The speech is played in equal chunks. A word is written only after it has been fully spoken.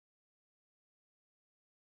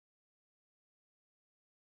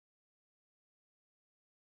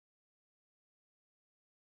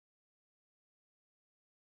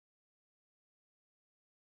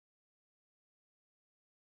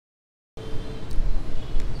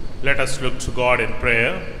Let us look to God in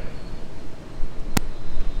prayer.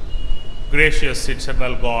 Gracious,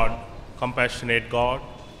 eternal God, compassionate God,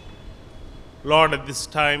 Lord, at this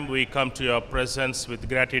time we come to your presence with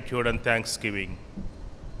gratitude and thanksgiving.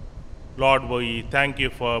 Lord, we thank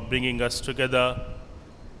you for bringing us together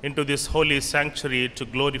into this holy sanctuary to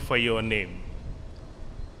glorify your name.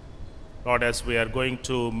 Lord, as we are going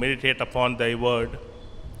to meditate upon thy word,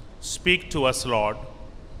 speak to us, Lord.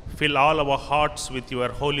 Fill all our hearts with your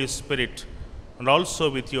Holy Spirit and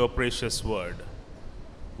also with your precious word.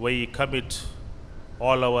 We commit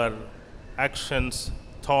all our actions,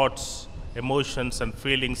 thoughts, emotions, and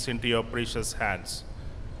feelings into your precious hands.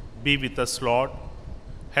 Be with us, Lord.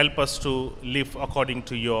 Help us to live according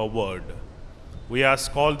to your word. We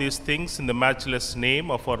ask all these things in the matchless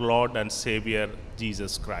name of our Lord and Savior,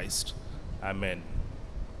 Jesus Christ. Amen.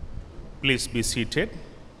 Please be seated.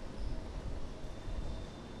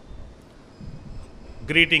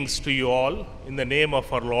 Greetings to you all in the name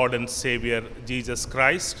of our Lord and Savior, Jesus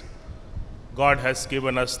Christ. God has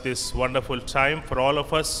given us this wonderful time for all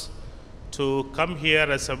of us to come here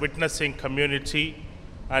as a witnessing community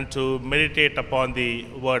and to meditate upon the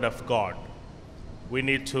Word of God. We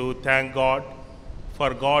need to thank God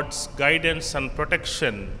for God's guidance and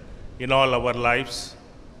protection in all our lives.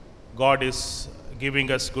 God is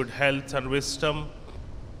giving us good health and wisdom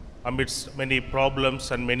amidst many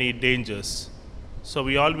problems and many dangers. So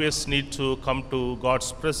we always need to come to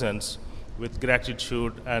God's presence with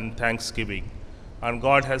gratitude and thanksgiving. And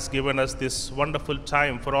God has given us this wonderful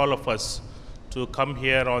time for all of us to come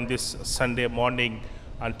here on this Sunday morning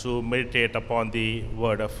and to meditate upon the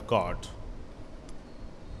Word of God.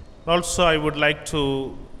 Also, I would like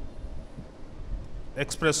to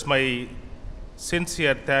express my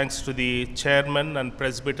sincere thanks to the chairman and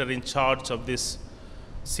presbyter in charge of this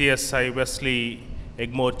CSI Wesley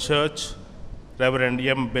Egmore Church, Reverend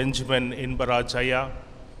M. Benjamin Inbaraj Aya.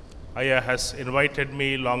 Aya has invited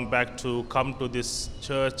me long back to come to this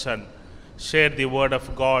church and share the word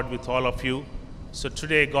of God with all of you. So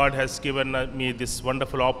today God has given me this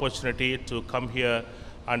wonderful opportunity to come here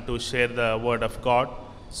and to share the word of God.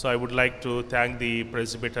 So I would like to thank the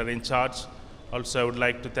presbyter in charge. Also I would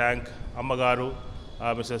like to thank Ammagaru,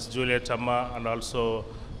 Mrs. Juliet Amma, and also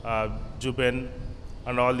Juben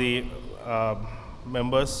and all the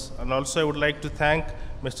members. And also I would like to thank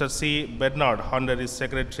Mr. C. Bernard, Honorary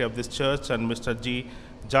Secretary of this church, and Mr. G.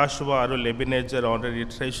 Joshua Arul Ebenezer, Honorary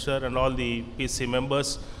Treasurer, and all the PC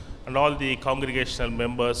members and all the congregational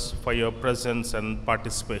members for your presence and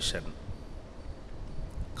participation.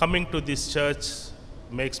 Coming to this church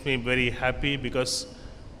makes me very happy because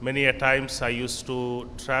many a times I used to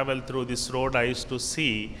travel through this road, I used to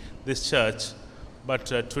see this church. But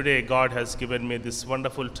today God has given me this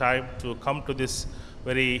wonderful time to come to this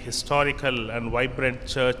very historical and vibrant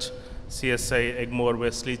church, CSI Egmore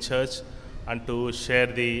Wesley Church, and to share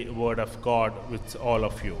the word of God with all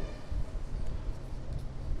of you.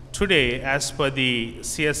 Today, as per the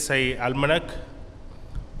CSI Almanac,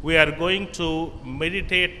 we are going to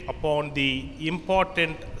meditate upon the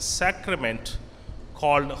important sacrament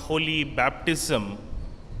called Holy Baptism,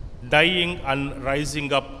 dying and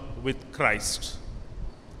rising up with Christ.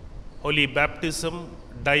 Holy Baptism,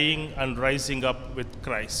 dying and rising up with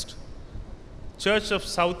Christ. Church of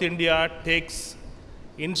South India takes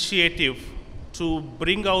initiative to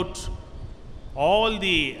bring out all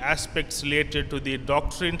the aspects related to the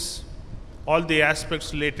doctrines, all the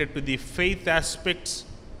aspects related to the faith aspects,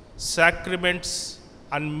 sacraments,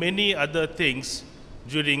 and many other things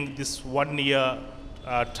during this 1 year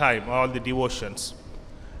time, all the devotions.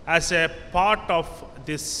 As a part of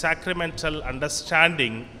this sacramental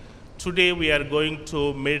understanding, today we are going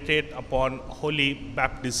to meditate upon Holy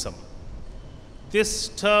Baptism. This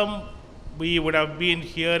term we would have been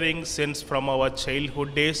hearing since from our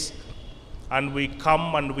childhood days, and we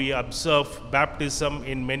come and we observe baptism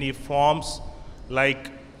in many forms, like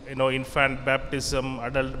infant baptism,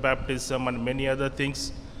 adult baptism, and many other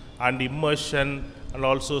things, and immersion, and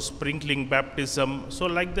also sprinkling baptism. So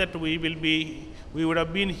like that we would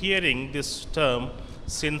have been hearing this term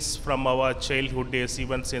since from our childhood days,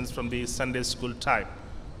 even since from the Sunday school time.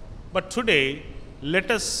 But today,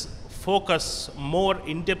 let us focus more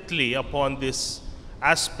in-depthly upon this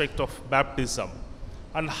aspect of baptism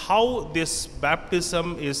and how this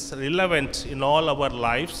baptism is relevant in all our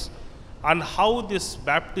lives and how this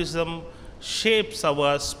baptism shapes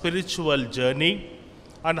our spiritual journey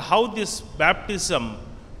and how this baptism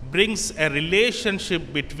brings a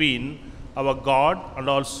relationship between our God and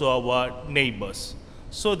also our neighbors.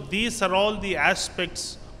 So these are all the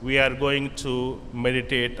aspects we are going to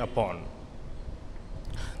meditate upon.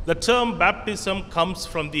 The term baptism comes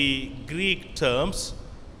from the Greek terms,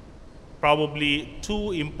 probably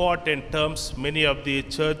two important terms many of the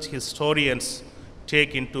church historians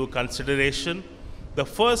take into consideration. The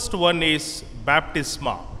first one is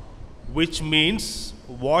baptisma, which means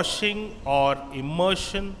washing or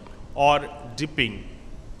immersion or dipping.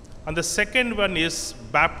 And the second one is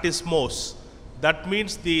baptismos, that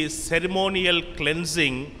means the ceremonial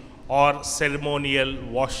cleansing or ceremonial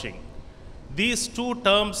washing. These two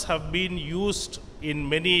terms have been used in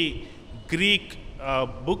many Greek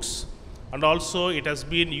books, and also it has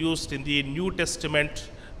been used in the New Testament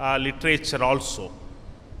literature also.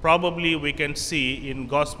 Probably we can see in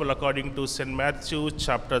Gospel according to St. Matthew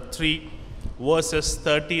chapter 3, verses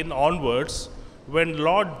 13 onwards, when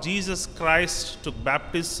Lord Jesus Christ took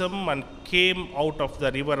baptism and came out of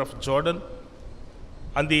the river of Jordan,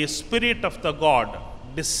 and the Spirit of the God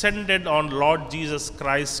descended on Lord Jesus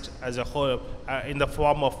Christ as a whole, in the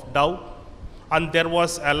form of dove, and there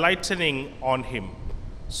was a lightning on him.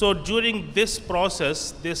 So during this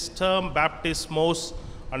process, this term baptismos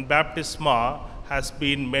and baptisma has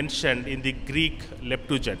been mentioned in the Greek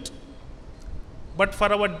Septuagint. But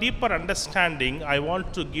for our deeper understanding, I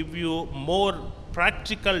want to give you more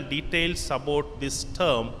practical details about this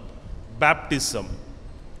term baptism.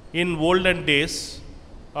 In olden days,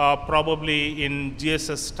 probably in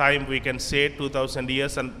Jesus' time, we can say 2000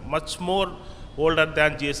 years, and much more older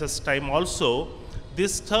than Jesus' time also,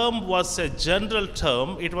 this term was a general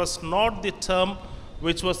term. It was not the term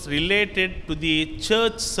which was related to the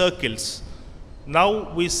church circles.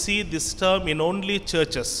 Now we see this term in only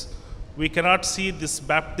churches. We cannot see this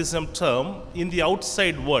baptism term in the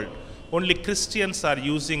outside world. Only Christians are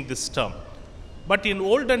using this term. But in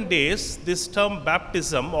olden days, this term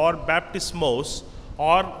baptism or baptismos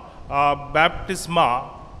or baptisma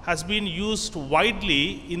has been used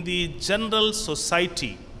widely in the general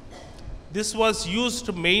society. This was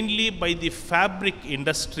used mainly by the fabric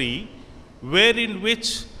industry, wherein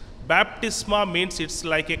which baptisma means it's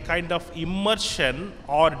like a kind of immersion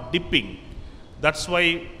or dipping. That's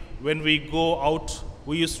why when we go out,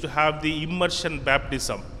 we used to have the immersion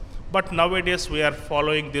baptism. But nowadays we are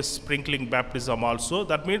following this sprinkling baptism also.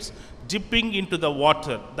 That means dipping into the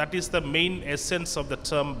water. That is the main essence of the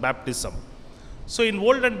term baptism. So in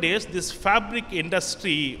olden days, this fabric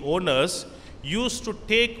industry owners used to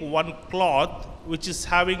take one cloth which is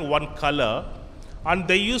having one color, and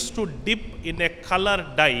they used to dip in a color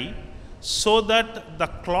dye so that the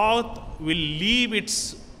cloth will leave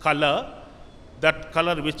its color, that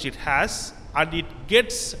color which it has, and it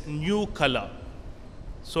gets new color.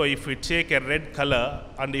 So if we take a red color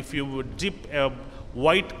and if you would dip a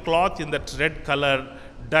white cloth in that red color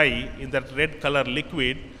dye, in that red color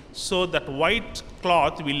liquid, so that white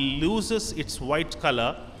cloth will loses its white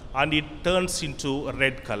color and it turns into a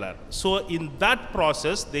red color. So in that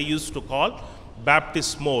process they used to call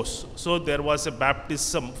baptismos. So there was a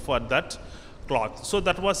baptism for that cloth. So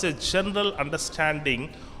that was a general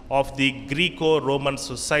understanding of the Greco-Roman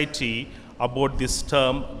society about this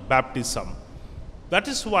term baptism. That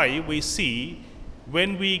is why we see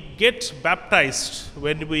when we get baptized,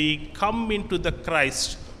 when we come into the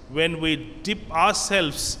Christ, when we dip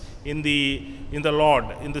ourselves in the Lord,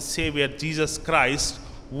 in the Savior Jesus Christ,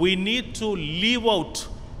 we need to leave out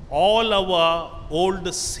all our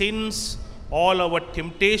old sins, all our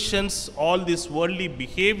temptations, all this worldly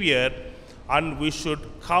behavior, and we should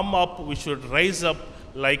come up, we should rise up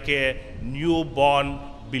like a newborn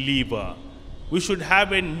believer. We should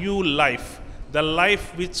have a new life, the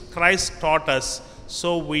life which Christ taught us,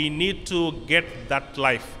 so we need to get that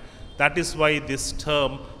life. That is why this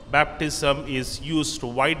term baptism is used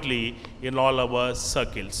widely in all our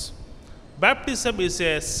circles. Baptism is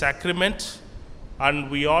a sacrament, and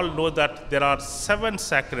we all know that there are 7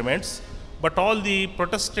 sacraments, but all the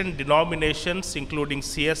Protestant denominations, including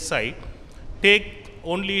CSI, take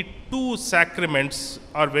only 2 sacraments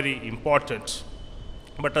are very important.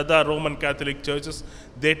 But other Roman Catholic churches,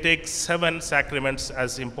 they take 7 sacraments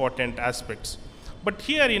as important aspects. But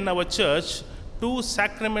here in our church, 2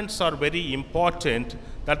 sacraments are very important.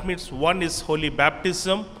 That means one is Holy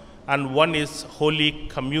Baptism and one is Holy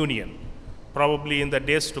Communion. Probably in the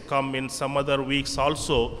days to come, in some other weeks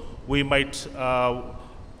also, we might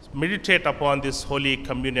meditate upon this Holy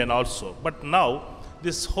Communion also. But now,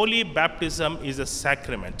 this Holy Baptism is a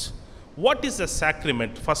sacrament. What is a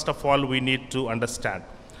sacrament? First of all, we need to understand.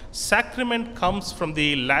 Sacrament comes from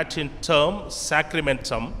the Latin term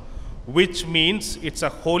sacramentum, which means it's a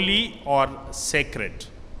holy or sacred.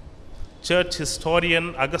 Church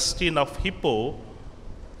historian Augustine of Hippo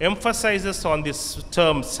emphasizes on this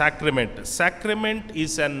term sacrament. Sacrament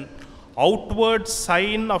is an outward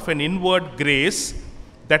sign of an inward grace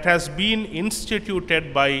that has been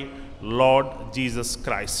instituted by Lord Jesus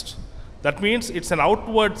Christ. That means it's an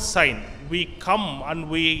outward sign. We come and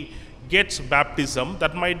we get baptism.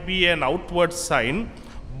 That might be an outward sign.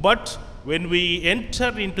 But when we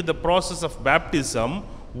enter into the process of baptism,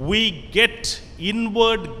 we get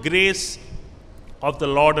inward grace of the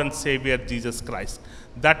Lord and Savior Jesus Christ.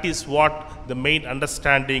 That is what the main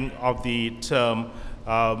understanding of the term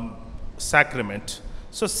sacrament.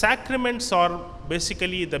 So sacraments are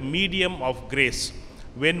basically the medium of grace.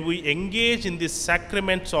 When we engage in this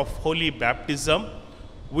sacrament of holy baptism,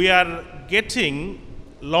 we are getting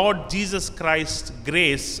Lord Jesus Christ's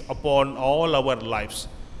grace upon all our lives.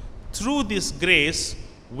 Through this grace,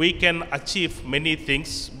 we can achieve many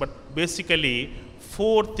things, but basically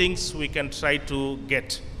 4 things we can try to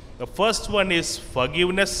get. The first one is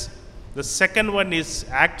forgiveness, the second one is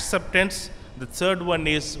acceptance, the third one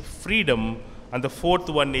is freedom, and the fourth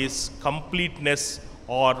one is completeness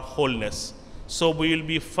or wholeness. So we will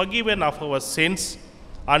be forgiven of our sins,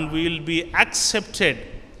 and we will be accepted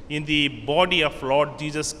in the body of Lord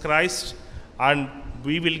Jesus Christ, and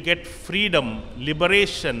we will get freedom,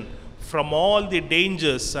 liberation from all the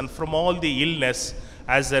dangers and from all the illness.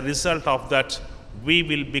 As a result of that, we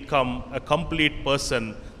will become a complete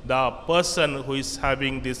person, the person who is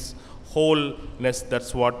having this wholeness.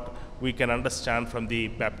 That's what we can understand from the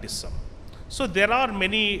baptism. So there are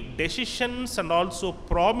many decisions and also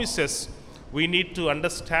promises we need to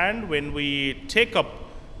understand when we take up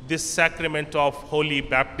this sacrament of holy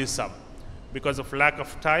baptism. Because of lack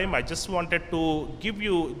of time, I just wanted to give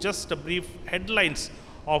you just a brief headlines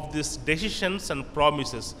of these decisions and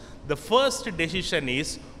promises. The first decision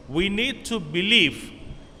is we need to believe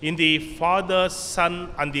in the Father, Son,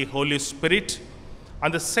 and the Holy Spirit.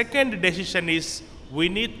 And the second decision is we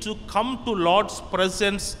need to come to Lord's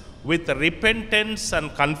presence with repentance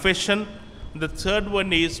and confession. The third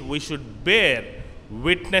one is we should bear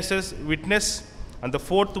witness. And the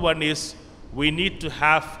fourth one is we need to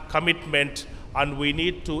have commitment, and we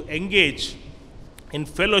need to engage in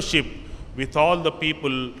fellowship with all the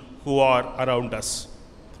people who are around us.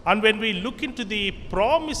 And when we look into the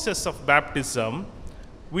promises of baptism,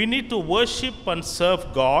 we need to worship and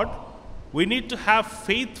serve God. We need to have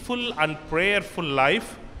faithful and prayerful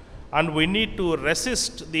life, and we need to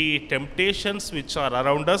resist the temptations which are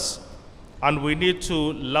around us, and we need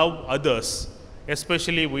to love others.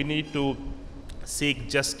 Especially we need to seek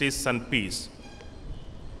justice and peace.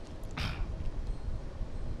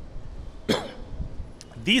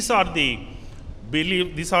 These are the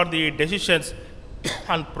decisions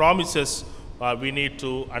and promises we need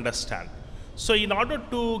to understand. So in order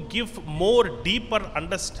to give more deeper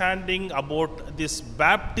understanding about this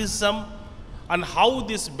baptism and how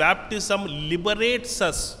this baptism liberates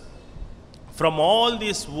us from all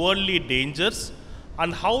these worldly dangers,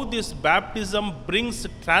 and how this baptism brings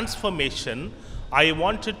transformation, I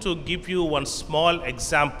wanted to give you one small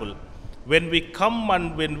example. When we come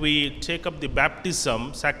and when we take up the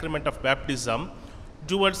baptism, sacrament of baptism,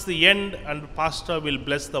 towards the end, and pastor will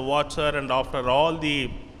bless the water, and after all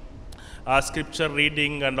the scripture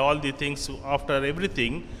reading and all the things, after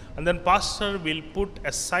everything, and then pastor will put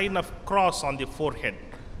a sign of cross on the forehead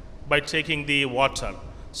by taking the water.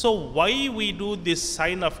 So why we do this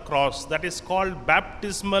sign of cross? That is called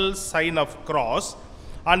baptismal sign of cross.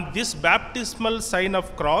 And this baptismal sign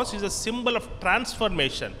of cross is a symbol of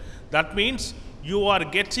transformation. That means you are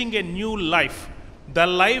getting a new life. The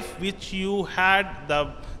life which you had,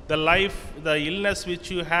 the illness which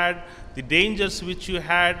you had, the dangers which you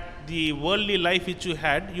had, the worldly life which you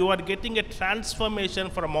had, you are getting a transformation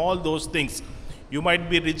from all those things. You might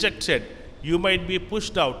be rejected, you might be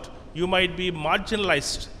pushed out, you might be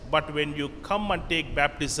marginalized, but when you come and take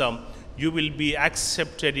baptism, you will be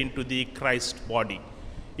accepted into the Christ body.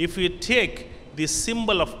 If you take the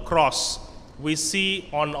symbol of cross, we see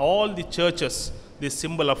on all the churches the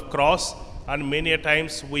symbol of cross, and many a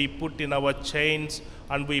times we put in our chains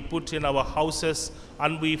and we put in our houses,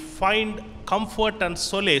 and we find comfort and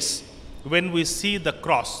solace when we see the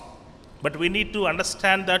cross. But we need to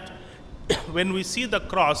understand that when we see the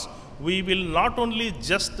cross, we will not only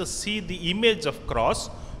just see the image of cross,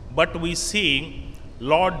 but we see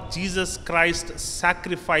Lord Jesus Christ's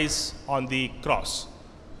sacrifice on the cross.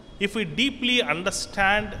 If we deeply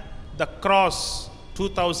understand the cross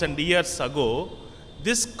 2000 years ago,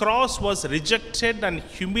 this cross was rejected and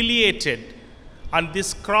humiliated, and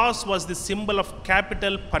this cross was the symbol of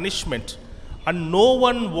capital punishment, and no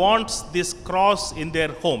one wants this cross in their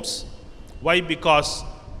homes. Why? Because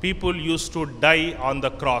people used to die on the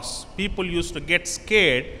cross. People used to get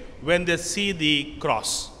scared when they see the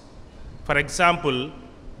cross. For example,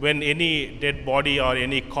 when any dead body or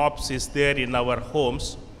any corpse is there in our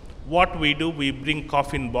homes, what we do, we bring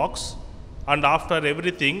coffin box, and after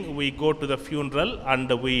everything, we go to the funeral and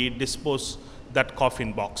we dispose that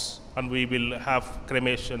coffin box, and we will have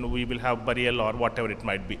cremation, we will have burial or whatever it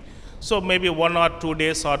might be. So maybe 1 or 2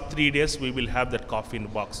 days or 3 days, we will have that coffin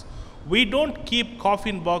box. We don't keep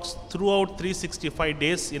coffin box throughout 365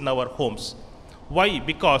 days in our homes. Why?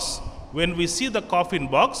 Because when we see the coffin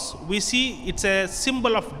box, we see it's a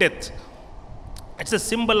symbol of death. It's a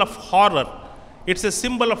symbol of horror. It's a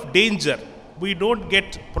symbol of danger. We don't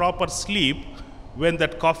get proper sleep when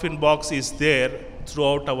that coffin box is there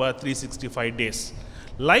throughout our 365 days.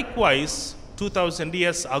 Likewise, 2000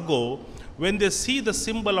 years ago, when they see the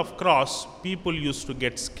symbol of cross, people used to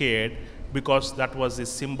get scared because that was a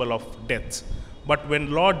symbol of death. But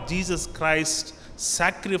when Lord Jesus Christ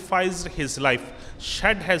sacrificed his life,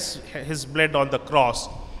 shed his blood on the cross,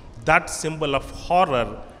 that symbol of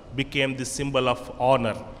horror became the symbol of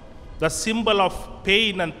honor. The symbol of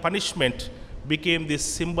pain and punishment became the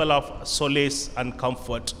symbol of solace and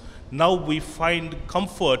comfort. Now we find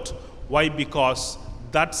comfort. Why? Because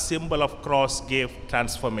that symbol of cross gave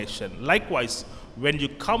transformation. Likewise, when you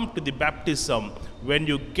come to the baptism, when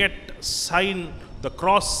you get the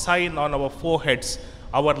cross sign on our foreheads,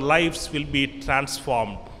 our lives will be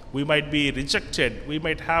transformed. We might be rejected, we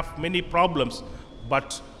might have many problems,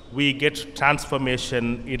 but we get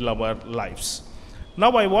transformation in our lives.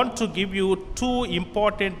 Now I want to give you 2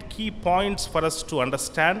 important key points for us to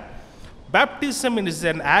understand. Baptism is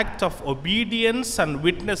an act of obedience and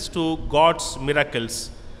witness to God's miracles.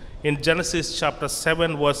 In Genesis chapter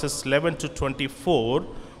 7 verses 11 to 24,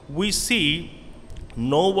 we see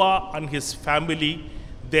Noah and his family,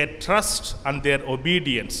 their trust and their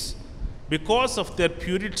obedience. Because of their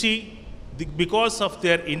purity, because of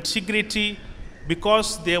their integrity,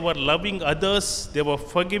 because they were loving others, they were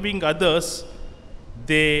forgiving others,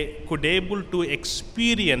 they could able to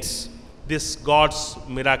experience this God's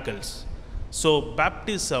miracles. So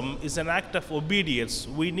baptism is an act of obedience.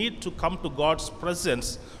 We need to come to God's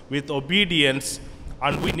presence with obedience,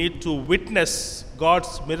 and we need to witness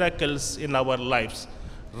God's miracles in our lives.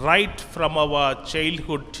 Right from our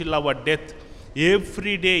childhood till our death,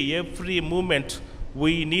 every day, every moment,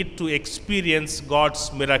 we need to experience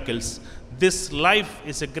God's miracles. This life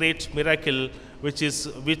is a great miracle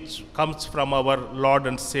which comes from our Lord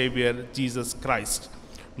and Savior Jesus Christ.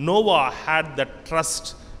 Noah had that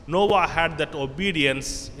trust. Noah had that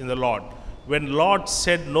obedience in the Lord. When Lord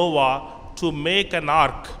said Noah to make an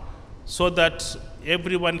ark so that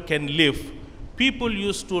everyone can live, people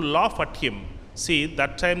used to laugh at him. See,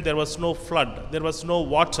 that time there was no flood, there was no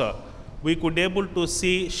water. We could able to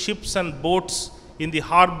see ships and boats in the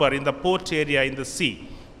harbor, in the port area, in the sea.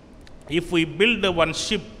 If we build one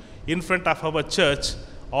ship in front of our church,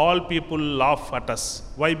 all people laugh at us.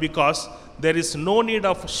 Why? Because there is no need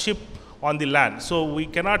of ship on the land, so we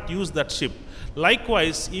cannot use that ship.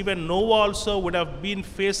 Likewise, even Noah also would have been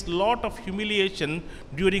faced a lot of humiliation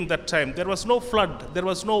during that time. There was no flood, there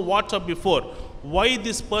was no water before. Why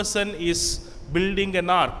this person is building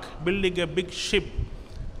an ark, building a big ship,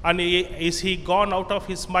 and is he gone out of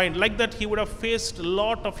his mind? Like that, he would have faced a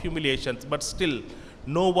lot of humiliations, but still,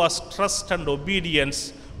 Noah's trust and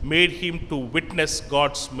obedience made him to witness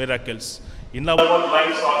God's miracles. In our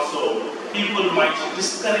lives also, people might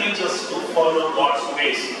discourage us to follow God's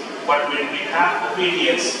ways, but when we have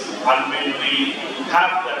obedience and when we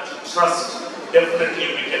have that trust, definitely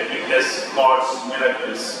we can witness God's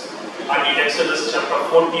miracles. And in Exodus chapter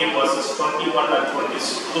 14 verses 21 and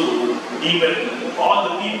 22, even all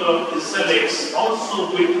the people of Israelites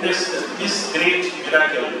also witnessed this great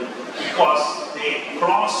miracle because they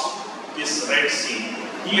crossed this Red Sea.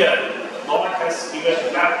 Here, God has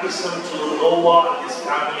given baptism to Noah and his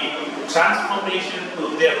family, transformation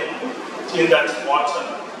to them in that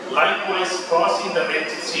water. Likewise, crossing the Red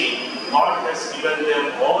Sea, God has given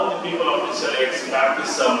them, all the people of Israel's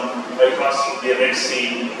baptism by crossing the Red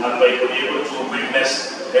Sea and by being able to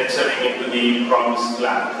witness entering into the promised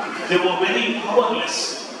land. They were very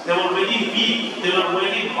powerless, they were very weak, they were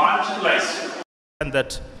very marginalized. And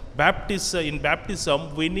that in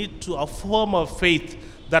baptism, we need to affirm our faith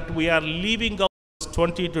that we are living out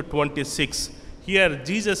 20 to 26. Here,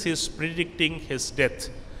 Jesus is predicting his death.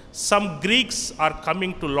 Some Greeks are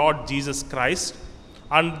coming to Lord Jesus Christ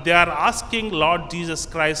and they are asking Lord Jesus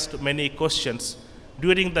Christ many questions.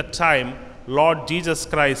 During that time, Lord Jesus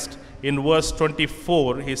Christ, in verse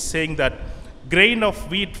 24, he is saying that grain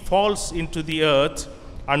of wheat falls into the earth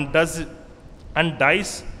and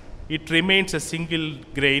dies, it remains a single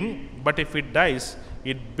grain, but if it dies,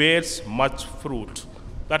 it bears much fruit.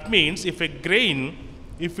 That means if a grain,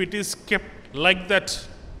 if it is kept like that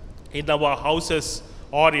in our houses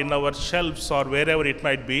or in our shelves or wherever it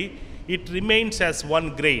might be, it remains as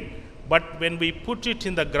one grain. But when we put it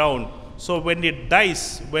in the ground, so when it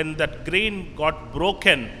dies, when that grain got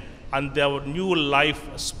broken and the new life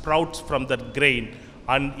sprouts from that grain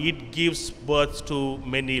and it gives birth to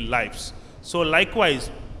many lives. So likewise,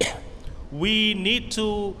 we need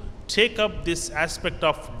to take up this aspect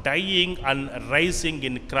of dying and rising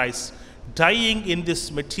in Christ, dying in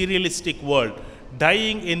this materialistic world,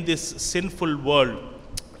 dying in this sinful world,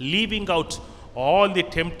 leaving out all the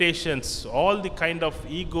temptations, all the kind of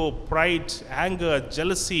ego, pride, anger,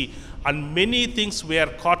 jealousy, and many things we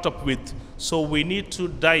are caught up with. So we need to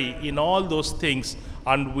die in all those things,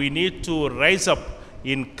 and we need to rise up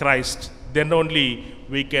in Christ. Then only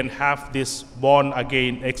we can have this born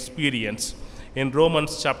again experience. In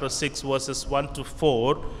Romans chapter 6 verses 1 to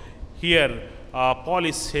 4, here Paul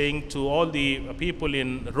is saying to all the people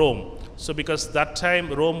in Rome. So because that time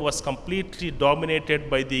Rome was completely dominated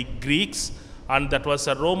by the Greeks, and that was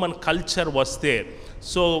a Roman culture was there.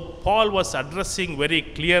 So Paul was addressing very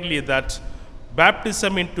clearly that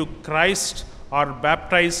baptism into Christ or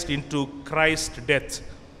baptized into Christ's death.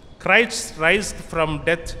 Christ raised from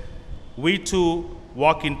death, we too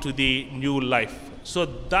walk into the new life. So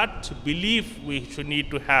that belief we should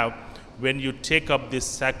need to have when you take up this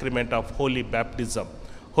sacrament of holy baptism.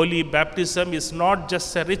 Holy baptism is not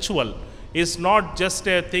just a ritual. It's not just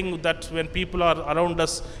a thing that when people are around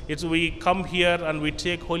us, it's we come here and we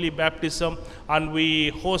take holy baptism and we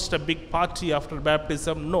host a big party after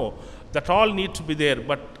baptism. No, that all need to be there.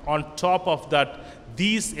 But on top of that,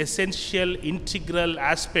 these essential integral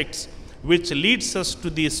aspects which leads us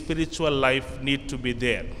to the spiritual life need to be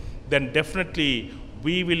there. Then definitely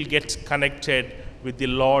we will get connected with the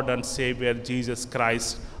Lord and Savior Jesus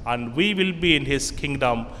Christ, and we will be in His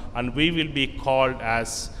kingdom, and we will be called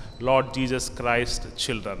as Lord Jesus Christ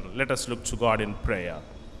children. Let us look to God in prayer.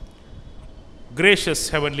 Gracious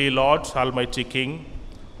Heavenly Lord, Almighty King,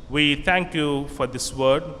 we thank you for this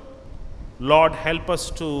word. Lord, help us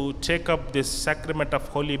to take up this sacrament of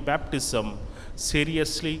holy baptism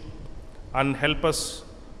seriously, and help us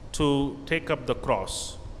to take up the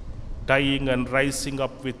cross. Dying and rising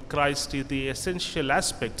up with Christ is the essential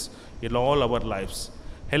aspects in all our lives.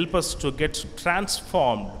 Help us to get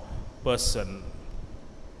transformed person.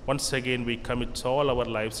 Once again, we commit all our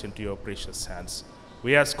lives into your precious hands.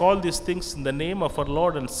 We ask all these things in the name of our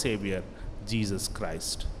Lord and Savior, Jesus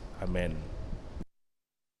Christ. Amen.